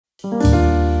Hi,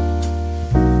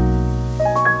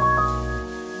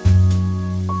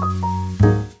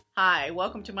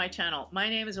 welcome to my channel. My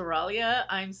name is Aurelia.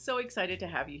 I'm so excited to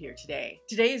have you here today.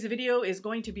 Today's video is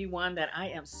going to be one that I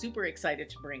am super excited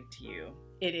to bring to you.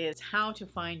 It is how to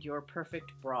find your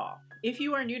perfect bra. If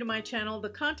you are new to my channel, the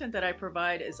content that I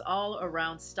provide is all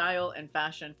around style and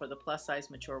fashion for the plus size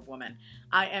mature woman.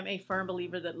 I am a firm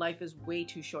believer that life is way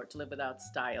too short to live without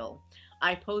style.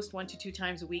 I post 1 to 2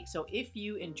 times a week, so if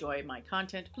you enjoy my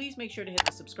content, please make sure to hit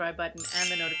the subscribe button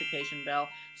and the notification bell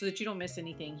so that you don't miss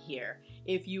anything here.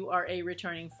 If you are a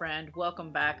returning friend,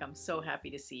 welcome back. I'm so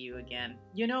happy to see you again.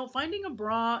 You know, finding a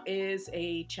bra is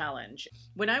a challenge.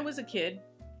 When I was a kid,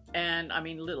 and I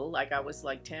mean little, like I was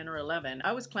like 10 or 11,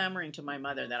 I was clamoring to my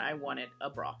mother that I wanted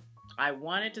a bra. I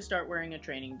wanted to start wearing a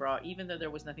training bra, even though there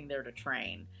was nothing there to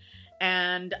train.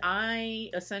 And I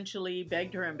essentially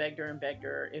begged her and begged her and begged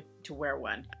her to wear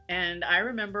one. And I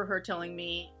remember her telling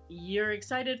me, "You're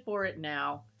excited for it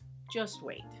now, just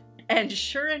wait." And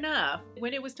sure enough,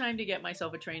 when it was time to get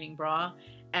myself a training bra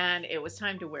and it was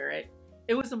time to wear it,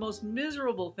 it was the most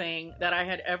miserable thing that I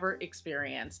had ever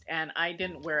experienced. And I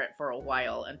didn't wear it for a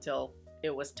while until it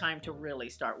was time to really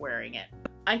start wearing it.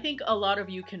 I think a lot of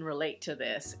you can relate to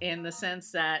this in the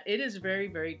sense that it is very,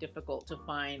 very difficult to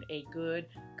find a good,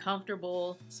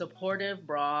 comfortable, supportive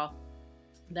bra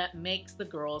that makes the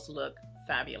girls look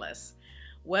fabulous.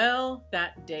 Well,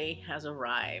 that day has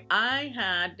arrived. I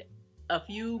had a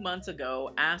few months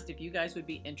ago asked if you guys would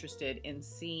be interested in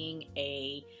seeing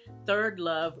a Third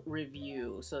Love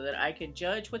review so that I could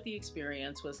judge what the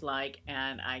experience was like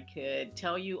and I could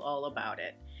tell you all about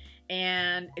it.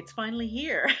 And it's finally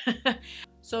here.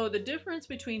 So the difference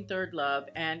between Third Love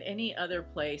and any other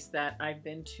place that I've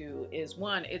been to is,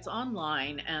 one, it's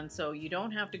online, and so you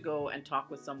don't have to go and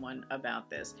talk with someone about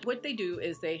this. What they do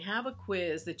is they have a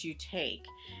quiz that you take,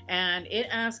 and it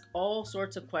asks all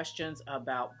sorts of questions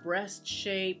about breast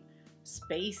shape,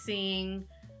 spacing,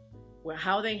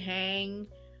 how they hang,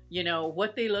 you know,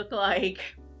 what they look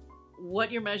like,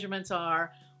 what your measurements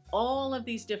are, all of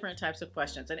these different types of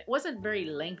questions. And it wasn't very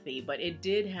lengthy, but it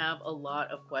did have a lot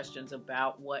of questions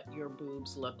about what your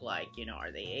boobs look like. You know,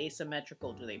 are they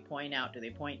asymmetrical? Do they point out? Do they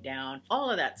point down? All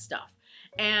of that stuff.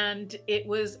 And it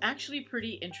was actually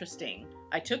pretty interesting.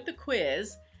 I took the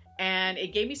quiz and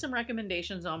it gave me some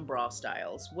recommendations on bra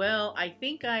styles. Well, I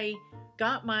think I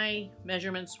got my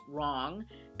measurements wrong,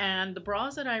 and the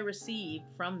bras that I received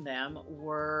from them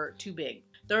were too big.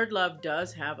 Third Love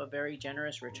does have a very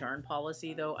generous return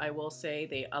policy, though. I will say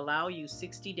they allow you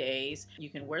 60 days. You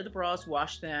can wear the bras,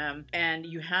 wash them, and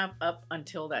you have up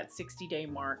until that 60-day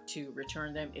mark to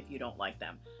return them if you don't like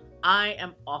them. I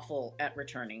am awful at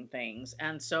returning things,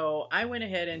 and so I went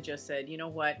ahead and just said, you know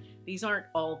what, these aren't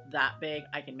all that big.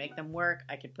 I can make them work.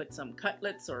 I could put some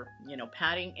cutlets or, you know,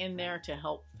 padding in there to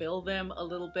help fill them a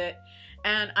little bit.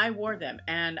 And I wore them,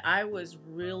 and I was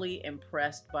really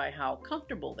impressed by how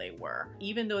comfortable they were.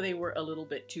 Even though they were a little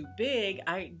bit too big,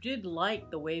 I did like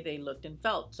the way they looked and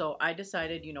felt. So I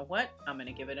decided, you know what, I'm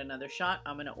gonna give it another shot.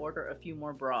 I'm gonna order a few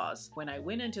more bras. When I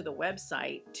went into the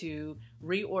website to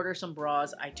reorder some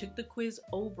bras, I took the quiz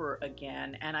over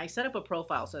again, and I set up a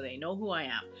profile so they know who I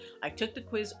am. I took the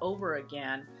quiz over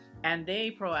again, and they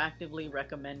proactively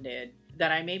recommended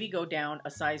that I maybe go down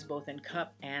a size both in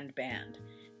cup and band.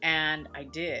 And I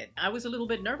did. I was a little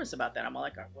bit nervous about that. I'm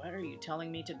like, what are you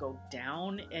telling me to go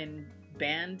down in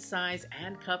band size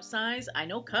and cup size? I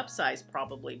know cup size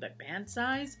probably, but band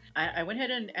size? I went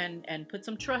ahead and put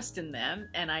some trust in them,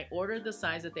 and I ordered the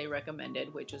size that they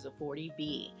recommended, which is a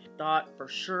 40B. Thought for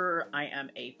sure I am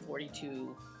a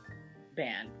 42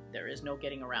 band. There is no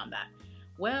getting around that.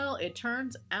 Well, it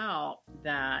turns out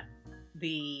that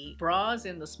the bras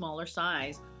in the smaller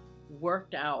size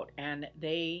worked out, and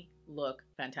they look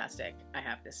fantastic, I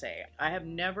have to say. I have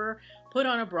never put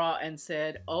on a bra and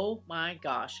said, oh my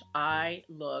gosh, I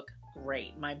look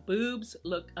great. My boobs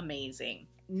look amazing.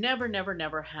 Never, never,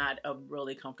 never had a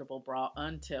really comfortable bra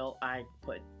until I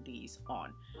put these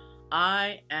on.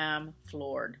 I am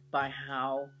floored by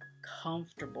how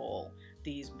comfortable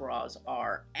these bras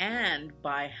are and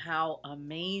by how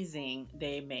amazing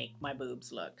they make my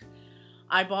boobs look.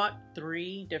 I bought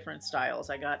 3 different styles.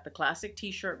 I got the classic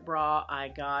t-shirt bra. I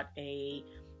got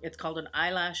it's called an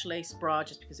eyelash lace bra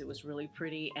just because it was really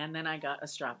pretty. And then I got a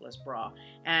strapless bra.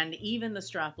 And even the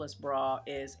strapless bra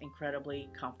is incredibly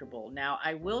comfortable. Now,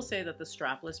 I will say that the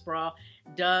strapless bra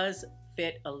does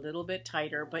fit a little bit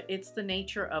tighter, but it's the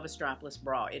nature of a strapless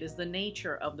bra. It is the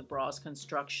nature of the bra's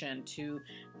construction to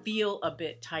feel a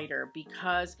bit tighter,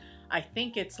 because I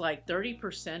think it's like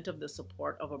 30% of the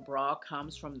support of a bra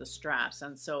comes from the straps.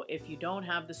 And so if you don't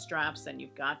have the straps, then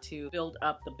you've got to build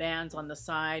up the bands on the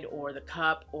side or the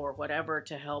cup or whatever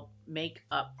to help make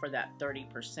up for that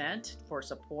 30% for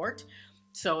support.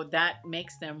 So that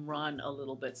makes them run a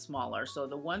little bit smaller. So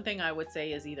the one thing I would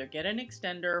say is either get an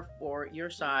extender for your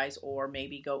size or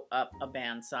maybe go up a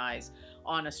band size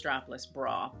on a strapless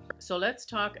bra. So let's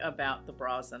talk about the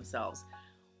bras themselves.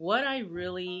 What I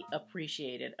really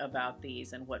appreciated about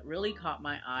these and what really caught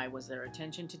my eye was their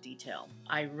attention to detail.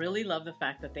 I really love the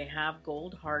fact that they have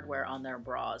gold hardware on their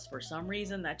bras. For some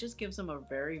reason, that just gives them a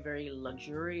very, very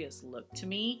luxurious look to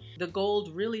me. The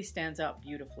gold really stands out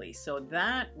beautifully. So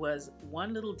that was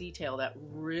one little detail that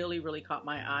really, really caught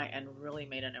my eye and really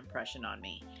made an impression on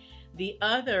me. The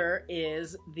other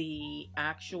is the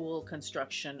actual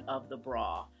construction of the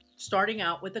bra. Starting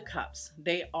out with the cups.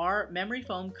 They are memory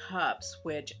foam cups,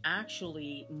 which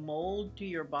actually mold to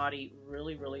your body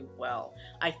really, really well.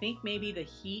 I think maybe the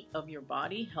heat of your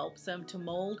body helps them to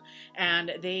mold,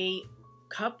 and they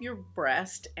cup your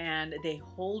breast and they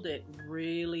hold it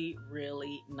really,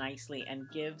 really nicely and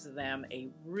gives them a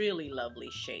really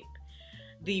lovely shape.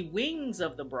 The wings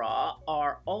of the bra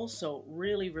are also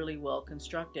really, really well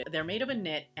constructed. They're made of a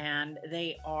knit and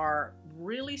they are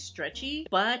really stretchy,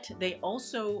 but they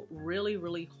also really,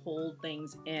 really hold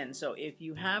things in. So if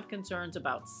you have concerns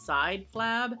about side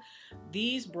flab,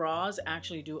 these bras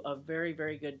actually do a very,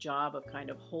 very good job of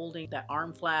kind of holding that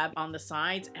arm flab on the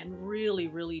sides and really,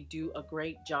 really do a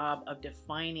great job of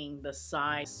defining the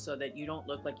size so that you don't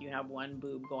look like you have one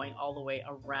boob going all the way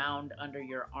around under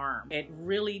your arm. It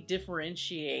really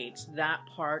differentiates that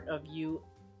part of you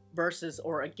versus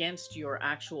or against your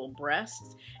actual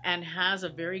breasts and has a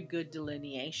very good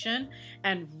delineation,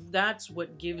 and that's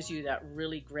what gives you that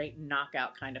really great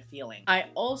knockout kind of feeling. I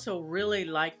also really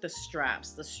like the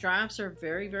straps. The straps are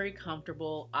very, very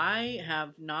comfortable. I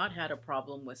have not had a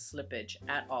problem with slippage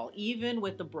at all. Even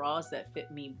with the bras that fit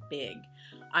me big,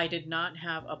 I did not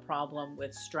have a problem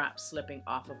with straps slipping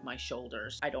off of my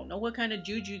shoulders. I don't know what kind of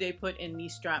juju they put in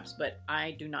these straps, but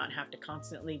I do not have to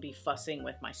constantly be fussing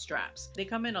with my straps. They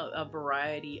come in a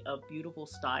variety of beautiful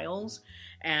styles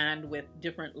and with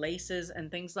different laces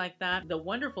and things like that. The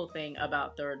wonderful thing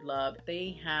about Third Love,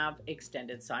 they have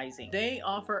extended sizing. They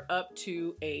offer up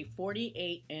to a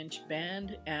 48-inch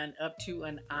band and up to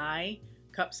an I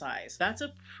cup size. That's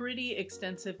a pretty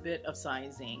extensive bit of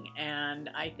sizing, and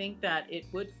I think that it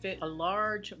would fit a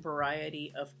large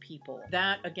variety of people.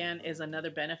 That again is another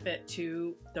benefit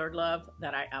to Third Love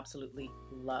that I absolutely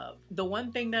love. The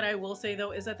one thing that I will say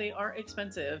though is that they are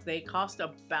expensive. They cost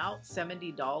about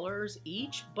 $70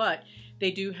 each, but they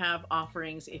do have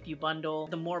offerings if you bundle.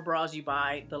 The more bras you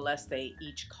buy, the less they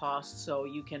each cost, so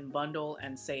you can bundle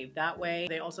and save that way.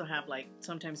 They also have, like,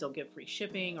 sometimes they'll give free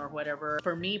shipping or whatever.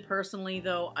 For me personally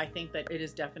though, I think that it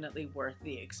is definitely worth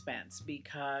the expense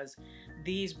because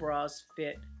these bras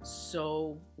fit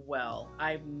so well.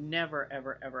 I've never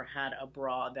ever had a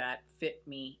bra that fit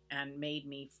me and made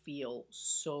me feel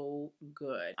so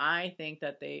good. I think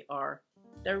that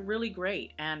they're really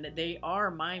great, and they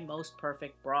are my most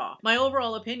perfect bra. My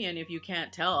overall opinion, if you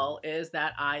can't tell, is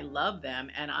that I love them,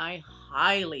 and I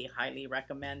highly, highly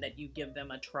recommend that you give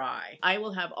them a try. I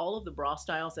will have all of the bra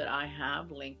styles that I have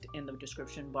linked in the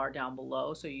description bar down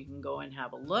below, so you can go and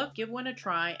have a look, give one a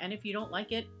try, and if you don't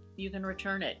like it, you can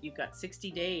return it. You've got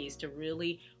 60 days to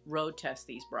really road test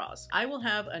these bras. I will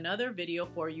have another video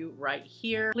for you right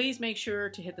here. Please make sure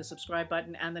to hit the subscribe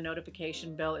button and the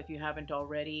notification bell if you haven't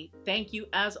already. Thank you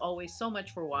as always so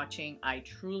much for watching. I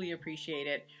truly appreciate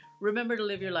it. Remember to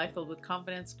live your life filled with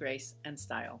confidence, grace, and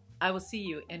style. I will see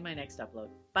you in my next upload.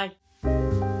 Bye.